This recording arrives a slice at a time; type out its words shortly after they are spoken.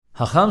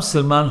Hakham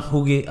Silman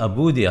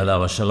Aboody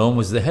alav shalom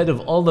was the head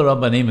of all the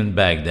Rabbanim in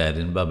Baghdad,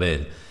 in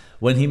Babel.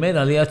 When he made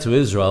Aliyah to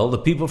Israel, the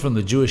people from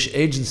the Jewish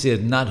agency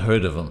had not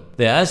heard of him.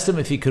 They asked him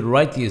if he could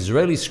write the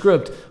Israeli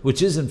script,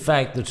 which is in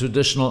fact the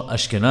traditional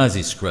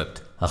Ashkenazi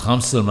script.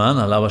 Hakham Silman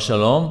alav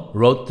shalom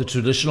wrote the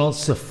traditional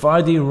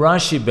Sephardi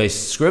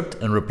Rashi-based script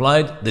and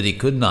replied that he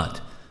could not.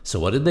 So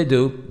what did they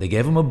do? They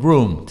gave him a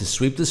broom to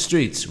sweep the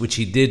streets, which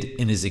he did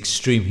in his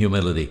extreme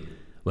humility.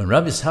 When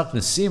Rabbi Yitzhak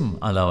Nassim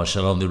alav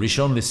shalom, the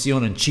Rishon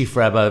LeZion and chief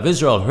rabbi of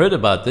Israel, heard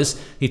about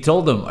this, he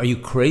told them, "Are you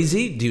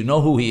crazy? Do you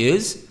know who he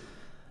is?"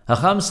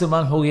 Hakham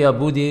Silman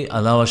Aboody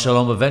alav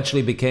shalom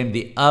eventually became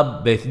the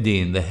Ab Beit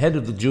Din, the head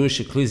of the Jewish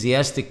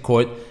ecclesiastic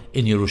court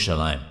in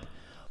Yerushalayim.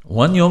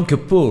 One Yom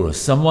Kippur,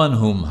 someone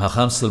whom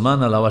Hakham Silman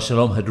alav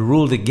shalom had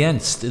ruled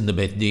against in the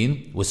Beit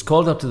Din was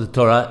called up to the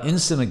Torah in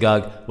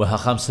synagogue where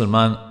Hakham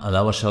Silman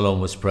alav shalom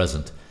was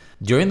present.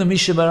 During the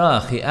Misha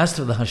Barach, he asked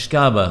for the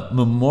Hashkaba,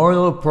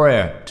 memorial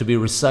prayer, to be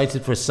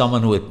recited for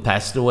someone who had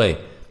passed away.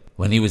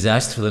 When he was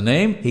asked for the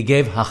name, he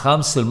gave Hakham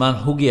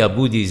Silman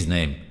Aboody's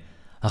name.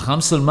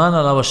 Hakham Silman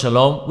alav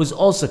shalom was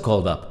also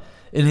called up.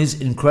 In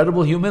his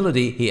incredible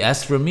humility, he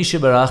asked for a Misha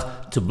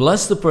Barach to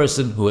bless the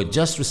person who had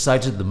just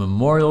recited the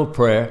memorial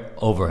prayer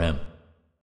over him.